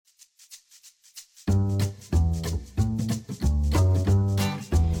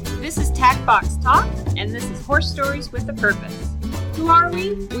Tack Box Talk, and this is Horse Stories with a Purpose. Who are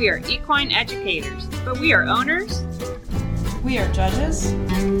we? We are equine educators, but we are owners. We are judges.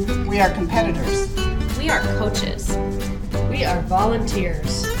 We are competitors. We are coaches. We are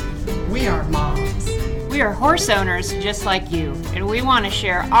volunteers. We are moms. We are horse owners just like you, and we want to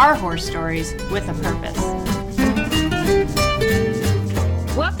share our horse stories with a purpose.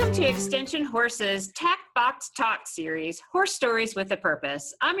 Welcome to Extension Horse's Tack Box Talk series, Horse Stories with a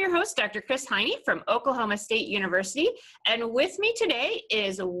Purpose. I'm your host, Dr. Chris Heine from Oklahoma State University, and with me today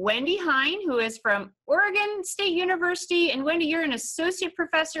is Wendy Hine, who is from Oregon State University. And Wendy, you're an associate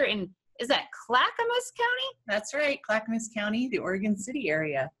professor in, is that Clackamas County? That's right, Clackamas County, the Oregon City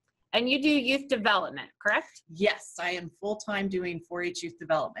area. And you do youth development, correct? Yes, I am full-time doing 4-H youth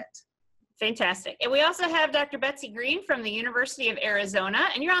development. Fantastic. And we also have Dr. Betsy Green from the University of Arizona,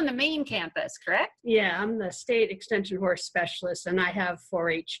 and you're on the main campus, correct? Yeah, I'm the state extension horse specialist, and I have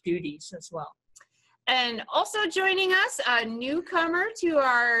 4-H duties as well. And also joining us, a newcomer to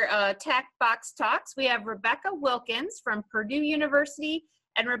our Tack Box Talks, we have Rebecca Wilkins from Purdue University.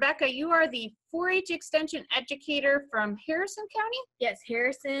 And Rebecca, you are the 4-H extension educator from Harrison County? Yes,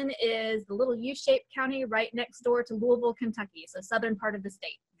 Harrison is the little U-shaped county right next door to Louisville, Kentucky, so southern part of the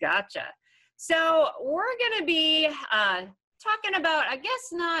state. Gotcha. So we're going to be talking about, I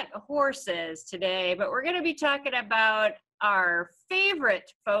guess not horses today, but we're going to be talking about our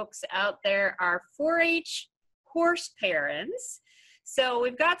favorite folks out there, our 4-H horse parents. So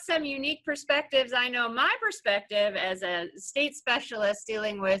we've got some unique perspectives. I know my perspective as a state specialist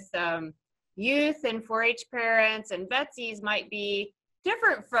dealing with youth and 4-H parents, and Betsy's might be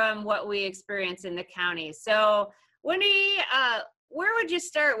different from what we experience in the county. So Wendy, where would you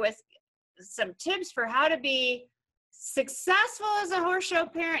start with some tips for how to be successful as a horse show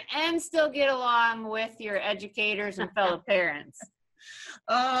parent and still get along with your educators and fellow parents?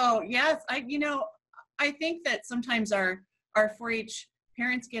 Oh, yes. I think that sometimes our 4-H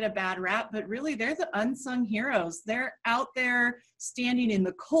parents get a bad rap, but really they're the unsung heroes. They're out there standing in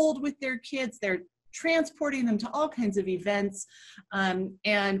the cold with their kids. They're transporting them to all kinds of events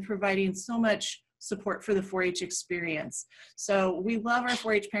and providing so much support for the 4-H experience. So we love our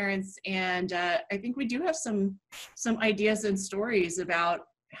 4-H parents, and I think we do have some ideas and stories about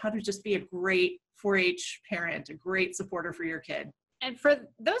how to just be a great 4-H parent, a great supporter for your kid. And for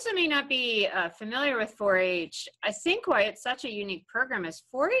those who may not be familiar with 4-H, I think why it's such a unique program is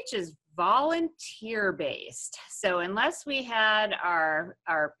 4-H is volunteer-based. So unless we had our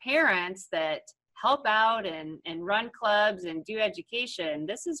parents that help out and run clubs and do education,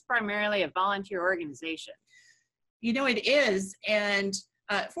 this is primarily a volunteer organization. You know, it is. And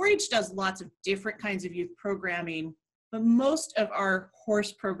 4-H does lots of different kinds of youth programming, but most of our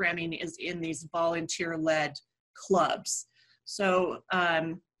horse programming is in these volunteer-led clubs. So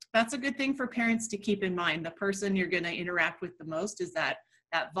that's a good thing for parents to keep in mind. The person you're going to interact with the most is that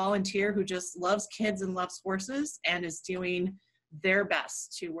volunteer who just loves kids and loves horses and is doing their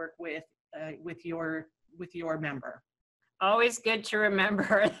best to work with your member. Always good to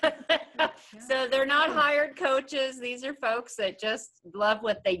remember. So they're not hired coaches. These are folks that just love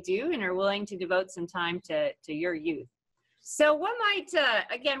what they do and are willing to devote some time to your youth. So what might,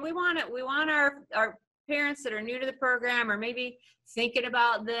 again, we want our parents that are new to the program or maybe thinking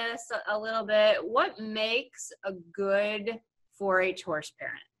about this a little bit, what makes a good 4-H horse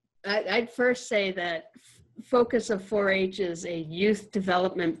parent? I'd first say that focus of 4-H is a youth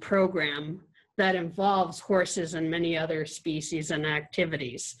development program that involves horses and many other species and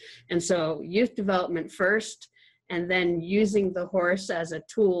activities. And so youth development first, and then using the horse as a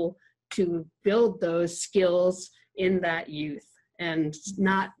tool to build those skills in that youth, and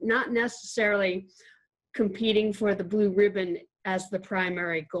not necessarily competing for the blue ribbon as the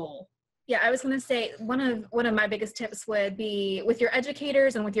primary goal. Yeah, I was going to say one of my biggest tips would be with your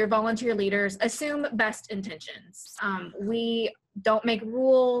educators and with your volunteer leaders, assume best intentions. We don't make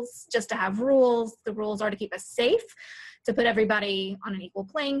rules just to have rules. The rules are to keep us safe, to put everybody on an equal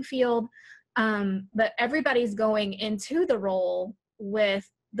playing field. But everybody's going into the role with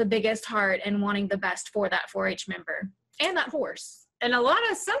the biggest heart and wanting the best for that 4-H member and that horse. And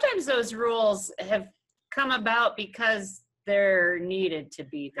sometimes those rules have come about because they're needed to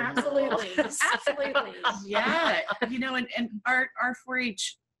be there. Absolutely. Absolutely. Yeah. And our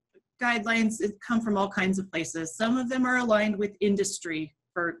 4-H guidelines come from all kinds of places. Some of them are aligned with industry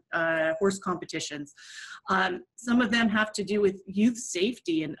for horse competitions. Some of them have to do with youth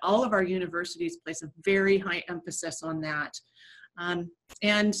safety, and all of our universities place a very high emphasis on that.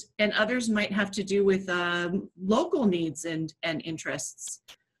 And others might have to do with local needs and interests.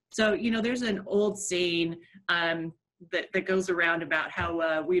 So, there's an old saying, that goes around about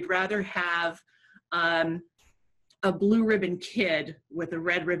how we'd rather have a blue ribbon kid with a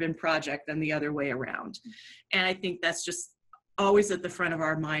red ribbon project than the other way around. And I think that's just always at the front of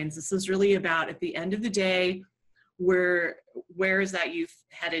our minds. This is really about, at the end of the day, where is that youth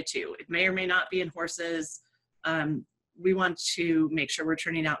headed to? It may or may not be in horses. We want to make sure we're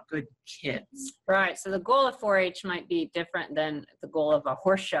turning out good kids. Right. So the goal of 4-H might be different than the goal of a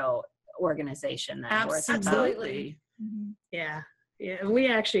horse show organization. Then, Absolutely. Yeah. Yeah, we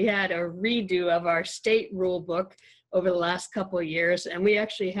actually had a redo of our state rule book over the last couple of years, and we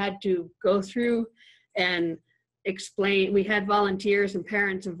actually had to go through and explain. We had volunteers and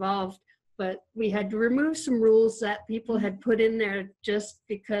parents involved, but we had to remove some rules that people had put in there just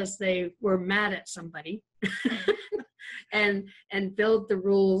because they were mad at somebody, and build the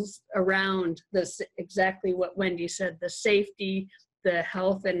rules around this, exactly what Wendy said, the safety, the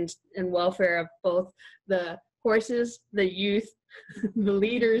health and welfare of both the horses, the youth, the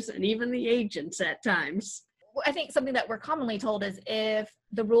leaders, and even the agents at times. I think something that we're commonly told is if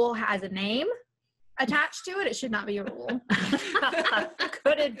the rule has a name attached to it, it should not be a rule.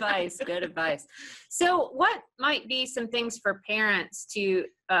 Good advice. Good advice. So what might be some things for parents to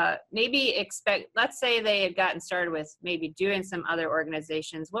maybe expect? Let's say they had gotten started with maybe doing some other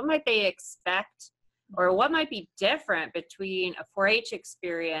organizations. What might they expect, or what might be different between a 4-H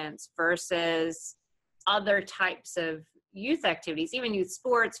experience versus other types of youth activities, even youth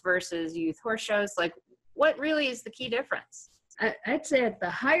sports versus youth horse shows? Like, what really is the key difference? I'd say at the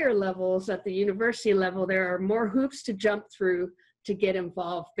higher levels, at the university level, there are more hoops to jump through to get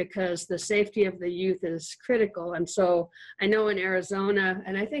involved because the safety of the youth is critical. And so I know in Arizona,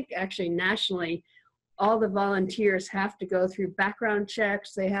 and I think actually nationally, all the volunteers have to go through background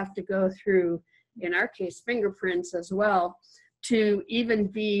checks. They have to go through, in our case, fingerprints as well, to even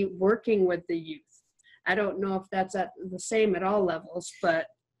be working with the youth. I don't know if that's at the same at all levels, but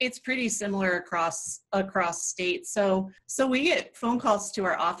it's pretty similar across states. So we get phone calls to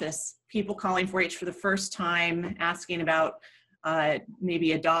our office, people calling 4-H for the first time, asking about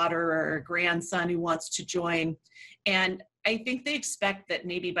maybe a daughter or a grandson who wants to join. And I think they expect that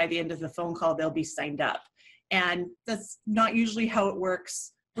maybe by the end of the phone call, they'll be signed up. And that's not usually how it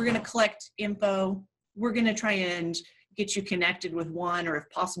works. We're going to collect info. We're going to try and get you connected with one, or if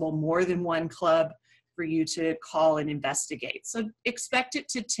possible, more than one club for you to call and investigate. So expect it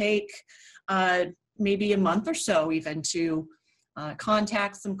to take maybe a month or so even to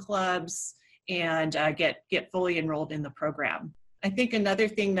contact some clubs and get fully enrolled in the program. I think another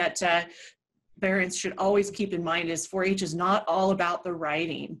thing that parents should always keep in mind is 4-H is not all about the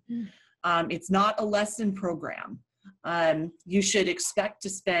riding. It's not a lesson program. You should expect to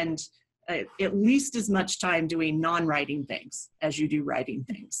spend at least as much time doing non-riding things as you do riding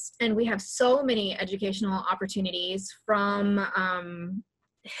things. And we have so many educational opportunities, from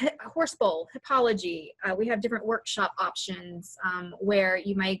horse bowl, hippology. We have different workshop options where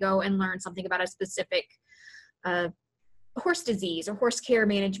you may go and learn something about a specific horse disease or horse care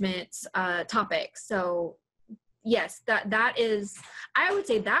management topic. So yes, that is, I would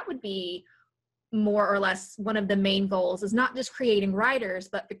say that would be more or less one of the main goals, is not just creating riders,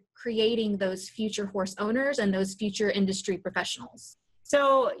 but creating those future horse owners and those future industry professionals.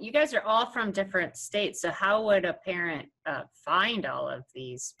 So you guys are all from different states. So how would a parent find all of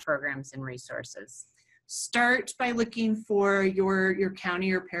these programs and resources? Start by looking for your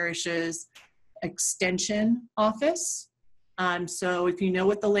county or parish's extension office. So if you know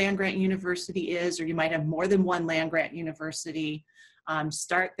what the land-grant university is, or you might have more than one land-grant university,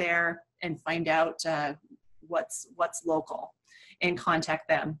 start there and find out what's local and contact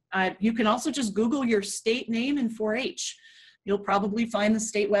them. You can also just Google your state name in 4-H. You'll probably find the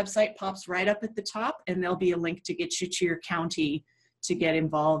state website pops right up at the top, and there'll be a link to get you to your county to get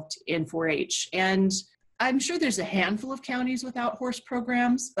involved in 4-H. And I'm sure there's a handful of counties without horse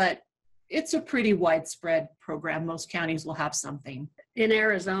programs, but it's a pretty widespread program. Most counties will have something. in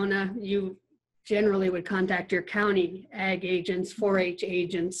Arizona, you generally would contact your county ag agents, 4-H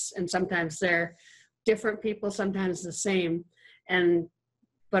agents, and sometimes they're different people, sometimes the same.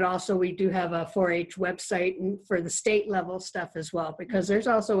 But also we do have a 4-H website for the state level stuff as well, because there's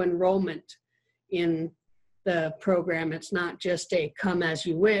also enrollment in the program. It's not just a come as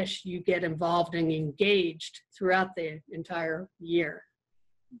you wish, you get involved and engaged throughout the entire year.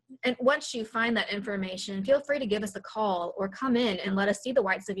 And once you find that information, feel free to give us a call or come in and let us see the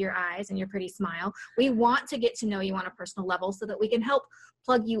whites of your eyes and your pretty smile. We want to get to know you on a personal level so that we can help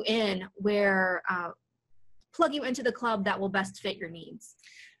plug you in plug you into the club that will best fit your needs.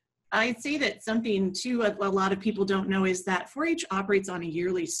 I'd say that something too a lot of people don't know is that 4-H operates on a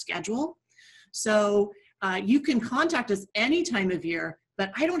yearly schedule. So You can contact us any time of year,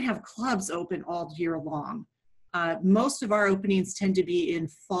 but I don't have clubs open all year long. Most of our openings tend to be in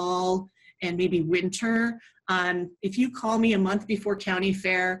fall and maybe winter. If you call me a month before county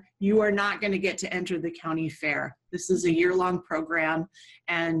fair, you are not going to get to enter the county fair. This is a year-long program,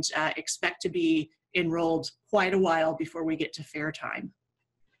 and expect to be enrolled quite a while before we get to fair time.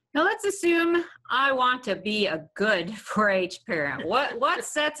 Now let's assume I want to be a good 4-H parent. What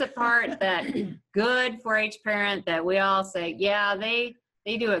sets apart that good 4-H parent that we all say, yeah, they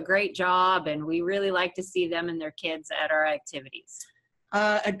do a great job and we really like to see them and their kids at our activities?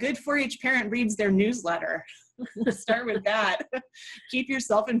 A good 4-H parent reads their newsletter. Start with that. Keep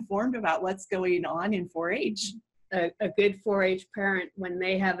yourself informed about what's going on in 4-H. A good 4-H parent, when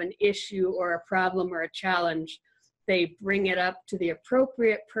they have an issue or a problem or a challenge, they bring it up to the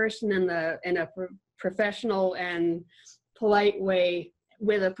appropriate person in a professional and polite way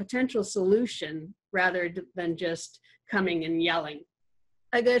with a potential solution rather than just coming and yelling.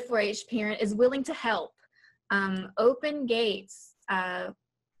 A good 4-H parent is willing to help, open gates,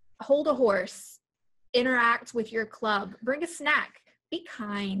 hold a horse, interact with your club, bring a snack, be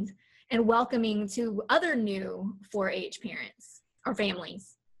kind and welcoming to other new 4-H parents or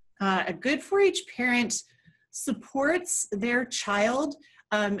families. A good 4-H parent supports their child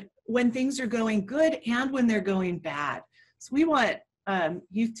when things are going good and when they're going bad. So we want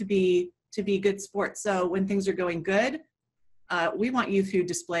youth to be good sports. So when things are going good, we want youth who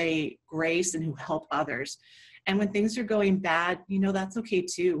display grace and who help others. And when things are going bad, that's okay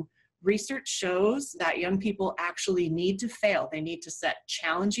too. Research shows that young people actually need to fail. They need to set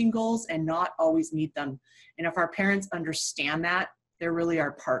challenging goals and not always meet them. And if our parents understand that, they're really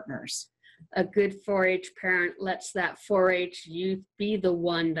our partners. A good 4-H parent lets that 4-H youth be the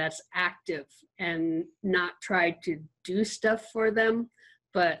one that's active and not try to do stuff for them,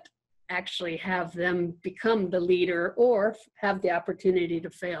 but actually have them become the leader or have the opportunity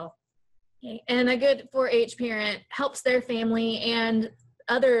to fail. Okay. And a good 4-H parent helps their family and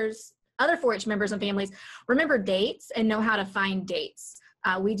other 4-H members and families remember dates and know how to find dates.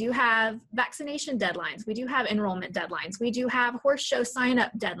 We do have vaccination deadlines. We do have enrollment deadlines. We do have horse show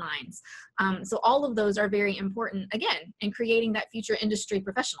sign-up deadlines. So all of those are very important, again, in creating that future industry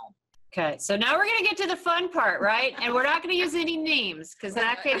professional. Okay, so now we're going to get to the fun part, right? And we're not going to use any names because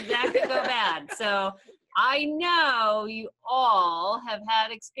that could go bad. So I know you all have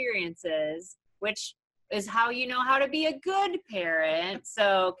had experiences, which is how you know how to be a good parent.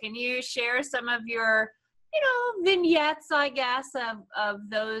 So can you share some of your vignettes, I guess, of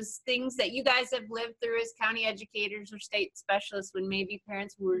those things that you guys have lived through as county educators or state specialists when maybe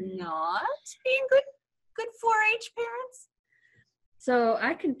parents were not being good 4-H parents? So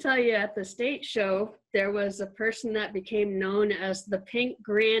I can tell you at the state show, there was a person that became known as the Pink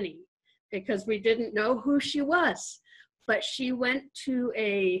Granny because we didn't know who she was. But she went to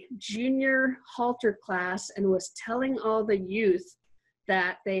a junior halter class and was telling all the youth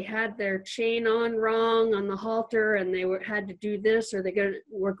that they had their chain on wrong on the halter and they had to do this or they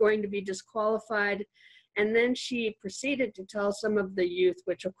were going to be disqualified. And then she proceeded to tell some of the youth,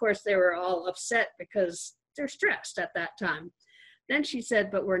 which of course they were all upset because they're stressed at that time. Then she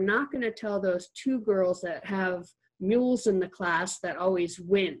said, but we're not going to tell those 2 girls that have mules in the class that always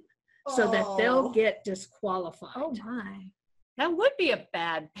win. So that they'll get disqualified. Oh my. That would be a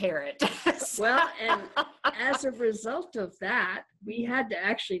bad parent. Well, and as a result of that, we had to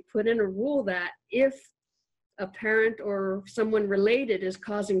actually put in a rule that if a parent or someone related is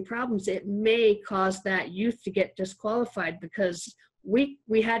causing problems, it may cause that youth to get disqualified because we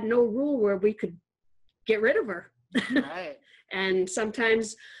had no rule where we could get rid of her. Right. And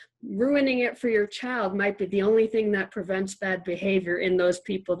sometimes ruining it for your child might be the only thing that prevents bad behavior in those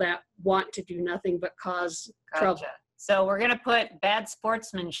people that want to do nothing but cause trouble. So we're going to put bad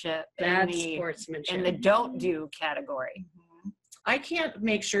sportsmanship in the don't do category. I can't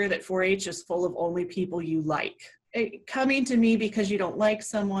make sure that 4-H is full of only people you like. Coming to me because you don't like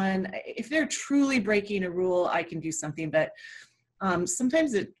someone, if they're truly breaking a rule, I can do something. But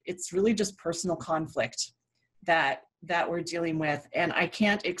sometimes it's really just personal conflict that we're dealing with. And I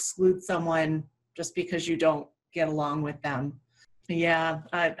can't exclude someone just because you don't get along with them. Yeah,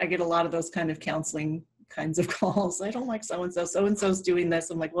 I get a lot of those kind of counseling kinds of calls. I don't like so-and-so's doing this.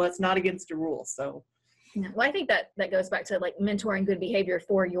 I'm like, well, it's not against a rule. So, well, I think that goes back to like mentoring good behavior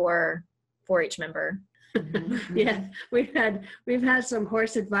for your 4-H member. Yeah, we've had some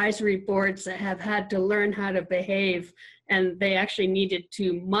horse advisory boards that have had to learn how to behave, and they actually needed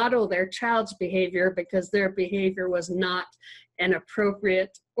to model their child's behavior because their behavior was not an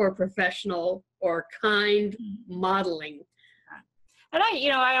appropriate or professional or kind modeling. And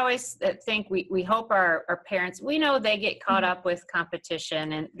I always think we hope our parents, we know they get caught up with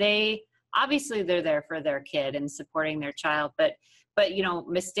competition, and obviously they're there for their kid and supporting their child, but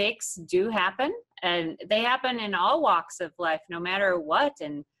mistakes do happen, and they happen in all walks of life, no matter what.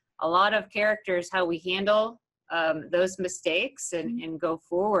 And a lot of characters, how we handle those mistakes and go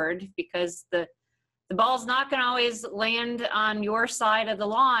forward, because the ball's not going to always land on your side of the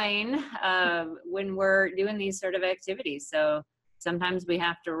line when we're doing these sort of activities. So sometimes we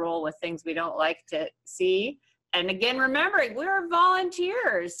have to roll with things we don't like to see. And again, remembering we're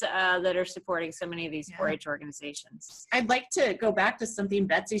volunteers that are supporting so many of these 4-H organizations. I'd like to go back to something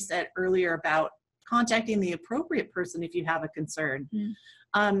Betsy said earlier about contacting the appropriate person if you have a concern.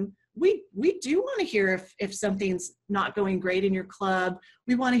 We do want to hear if something's not going great in your club.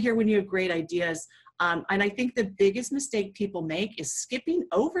 We want to hear when you have great ideas. And I think the biggest mistake people make is skipping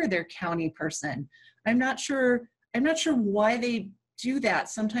over their county person. I'm not sure why they do that.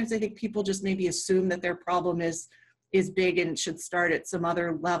 Sometimes I think people just maybe assume that their problem is big and should start at some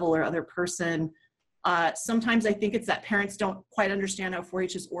other level or other person. Sometimes I think it's that parents don't quite understand how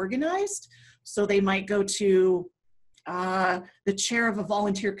 4-H is organized. So they might go to the chair of a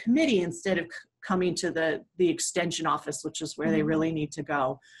volunteer committee instead of coming to the extension office, which is where they really need to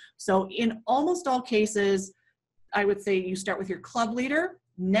go. So in almost all cases, I would say you start with your club leader.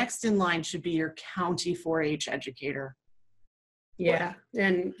 Next in line should be your county 4-H educator. Yeah,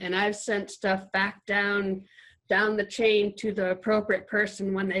 and I've sent stuff back down the chain to the appropriate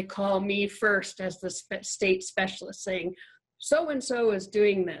person when they call me first as the state specialist, saying, so-and-so is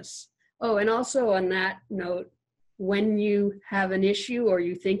doing this. Oh, and also on that note, when you have an issue or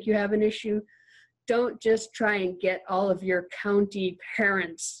you think you have an issue, don't just try and get all of your county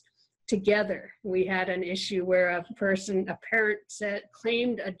parents together. We had an issue where a parent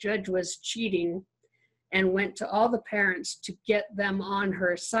claimed a judge was cheating and went to all the parents to get them on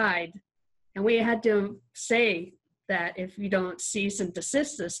her side. And we had to say that if you don't cease and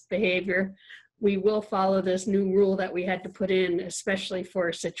desist this behavior, we will follow this new rule that we had to put in, especially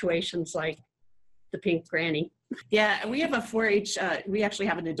for situations like the pink granny. Yeah, we have a 4-H, we actually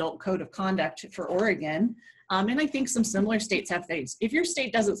have an adult code of conduct for Oregon. And I think some similar states have things. If your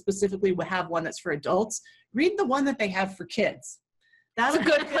state doesn't specifically have one that's for adults, read the one that they have for kids. That's a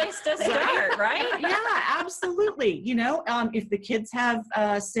good place to start, right? Yeah, absolutely. If the kids have,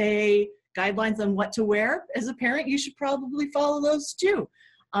 say, guidelines on what to wear, as a parent, you should probably follow those too.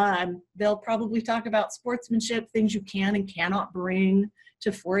 They'll probably talk about sportsmanship, things you can and cannot bring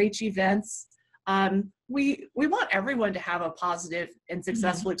to 4-H events. We want everyone to have a positive and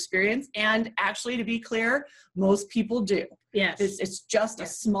successful experience. And actually, to be clear, most people do. Yes. It's just a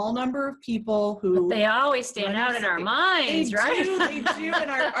small number of people who... But they always stand out in our minds, right? They do.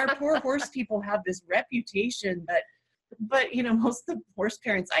 And our poor horse people have this reputation. But most of the horse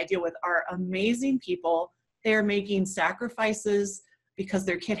parents I deal with are amazing people. They're making sacrifices because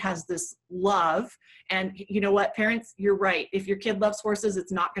their kid has this love. And you know what, parents, you're right. If your kid loves horses,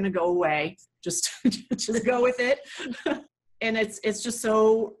 it's not going to go away. Just go with it. And it's just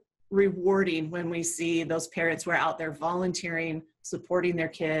so rewarding when we see those parents who are out there volunteering, supporting their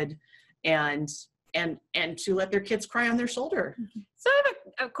kid, and to let their kids cry on their shoulder. So I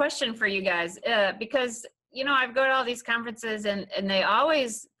have a question for you guys, because I've go to all these conferences and they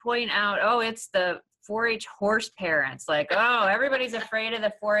always point out, it's the 4-H horse parents. Like, everybody's afraid of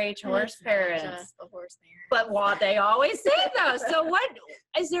the 4-H horse parents. Just the horse parents. But they always say those. So what,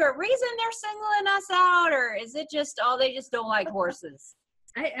 is there a reason they're singling us out, or is it just, they just don't like horses?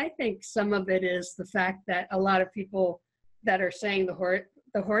 I think some of it is the fact that a lot of people that are saying the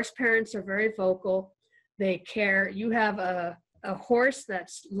horse parents are very vocal. They care. You have a horse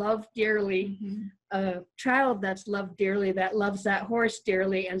that's loved dearly, a child that's loved dearly, that loves that horse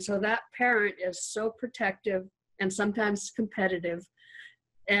dearly. And so that parent is so protective and sometimes competitive.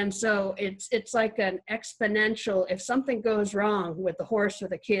 And so it's like an exponential, if something goes wrong with the horse or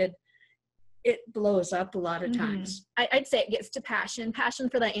the kid, it blows up a lot of times. I'd say it gets to passion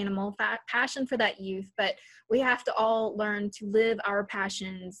for that animal, passion for that youth, but we have to all learn to live our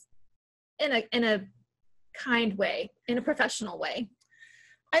passions in a kind way, in a professional way.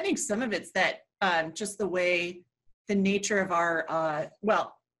 I think some of it's that just the nature of our, I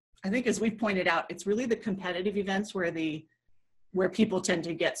think as we've pointed out, it's really the competitive events where people tend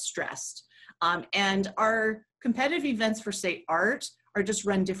to get stressed. And our competitive events for, say, art are just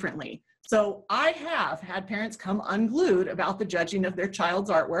run differently. So I have had parents come unglued about the judging of their child's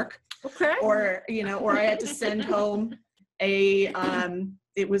artwork. Okay. Or I had to send home a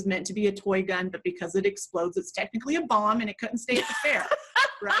it was meant to be a toy gun, but because it explodes, it's technically a bomb and it couldn't stay at the fair.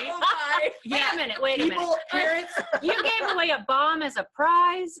 Right? Wait a minute. Wait a minute. Parents, You gave away a bomb as a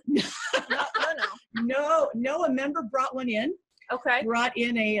prize? no, a member brought one in. Okay. Brought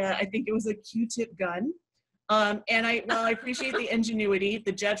in I think it was a Q-tip gun. And I appreciate the ingenuity.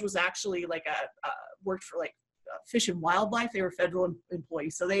 The judge was actually like worked for like Fish and Wildlife. They were federal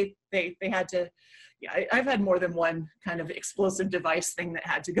employees. So they had to, I've had more than one kind of explosive device thing that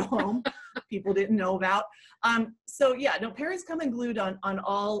had to go home. People didn't know about. So yeah, no, parents come unglued on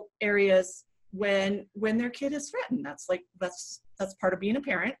all areas when their kid is threatened. That's part of being a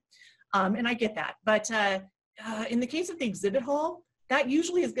parent. And I get that. But in the case of the exhibit hall, that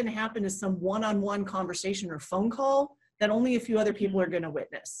usually is going to happen as some one-on-one conversation or phone call that only a few other people are going to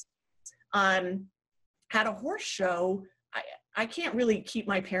witness. At a horse show, I can't really keep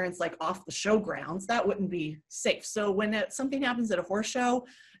my parents like off the show grounds. That wouldn't be safe. So when something happens at a horse show,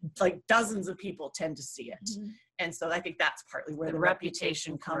 like dozens of people tend to see it. Mm-hmm. And so I think that's partly where the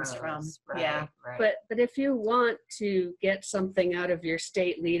reputation comes from. Right, yeah. Right. But if you want to get something out of your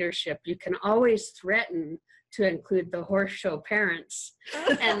state leadership, you can always threaten to include the horse show parents,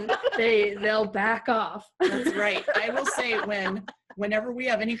 and they'll back off. That's right. I will say whenever we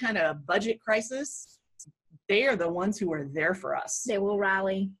have any kind of budget crisis, they are the ones who are there for us. They will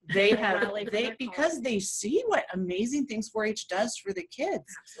rally. Because they see what amazing things 4-H does for the kids.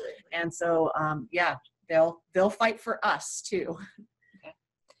 Absolutely. And so they'll fight for us too. Okay.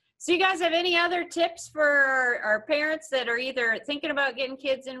 So you guys have any other tips for our parents that are either thinking about getting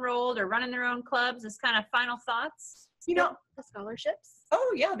kids enrolled or running their own clubs as kind of final thoughts? The scholarships.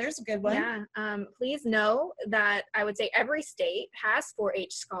 Oh yeah, there's a good one. Yeah. Please know that I would say every state has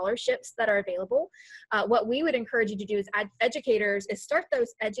 4-H scholarships that are available. What we would encourage you to do as educators is start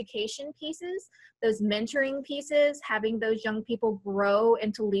those education pieces, those mentoring pieces, having those young people grow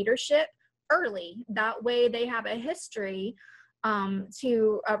into leadership early. That way they have a history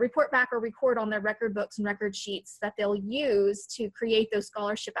to report back or record on their record books and record sheets that they'll use to create those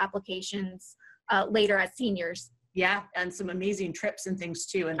scholarship applications later as seniors. Yeah, and some amazing trips and things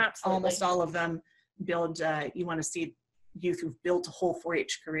too. And Absolutely. Almost all of them build, you want to see youth who've built a whole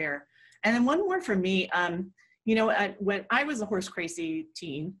 4-H career. And then one more for me, when I was a horse crazy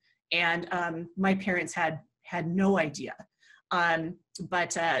teen and my parents had no idea.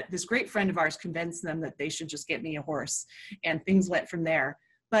 But this great friend of ours convinced them that they should just get me a horse, and things went from there.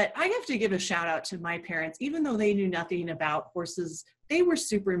 But I have to give a shout out to my parents. Even though they knew nothing about horses, they were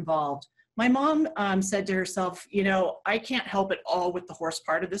super involved. My mom said to herself, I can't help at all with the horse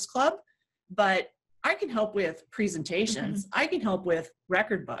part of this club, but I can help with presentations. Mm-hmm. I can help with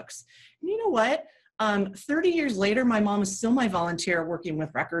record books. And you know what? 30 years later, my mom is still my volunteer working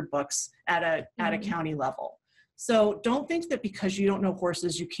with record books at a county level. So don't think that because you don't know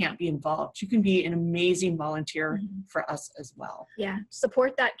horses, you can't be involved. You can be an amazing volunteer for us as well. Yeah,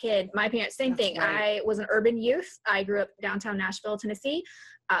 support that kid. My parents, same thing. Right. I was an urban youth. I grew up downtown Nashville, Tennessee.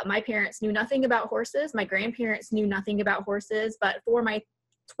 My parents knew nothing about horses. My grandparents knew nothing about horses. But for my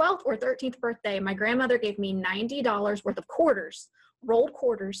 12th or 13th birthday, my grandmother gave me $90 worth of quarters, rolled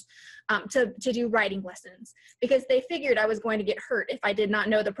quarters, to do riding lessons, because they figured I was going to get hurt if I did not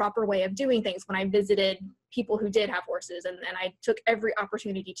know the proper way of doing things when I visited people who did have horses, and I took every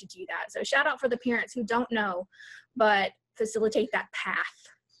opportunity to do that. So shout out for the parents who don't know, but facilitate that path.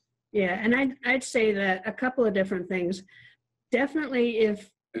 Yeah, and I'd say that a couple of different things. Definitely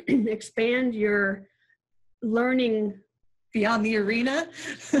expand your learning beyond the arena.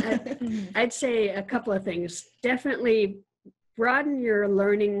 I'd say a couple of things. Definitely broaden your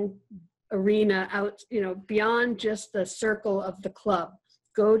learning arena out, beyond just the circle of the club.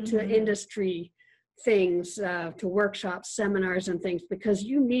 Go to industry things, to workshops, seminars, and things, because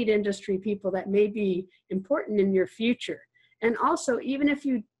you meet industry people that may be important in your future. And also, even if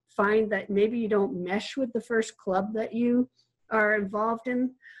you find that maybe you don't mesh with the first club that you are involved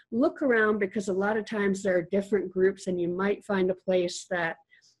in, look around, because a lot of times there are different groups, and you might find a place that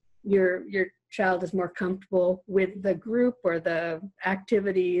your child is more comfortable with the group or the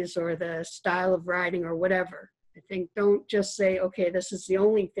activities or the style of riding or whatever. I think don't just say, okay, this is the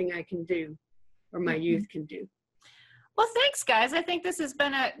only thing I can do or my youth can do. Well, thanks, guys. I think this has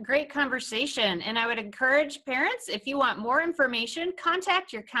been a great conversation, and I would encourage parents, if you want more information,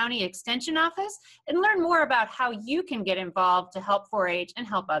 contact your county extension office and learn more about how you can get involved to help 4-H and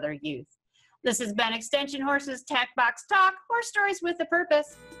help other youth. This has been Extension Horses Tack Box Talk, Horse Stories with a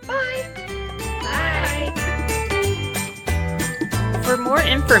Purpose. Bye. Bye. For more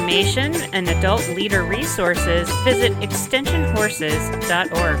information and adult leader resources, visit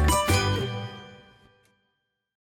extensionhorses.org.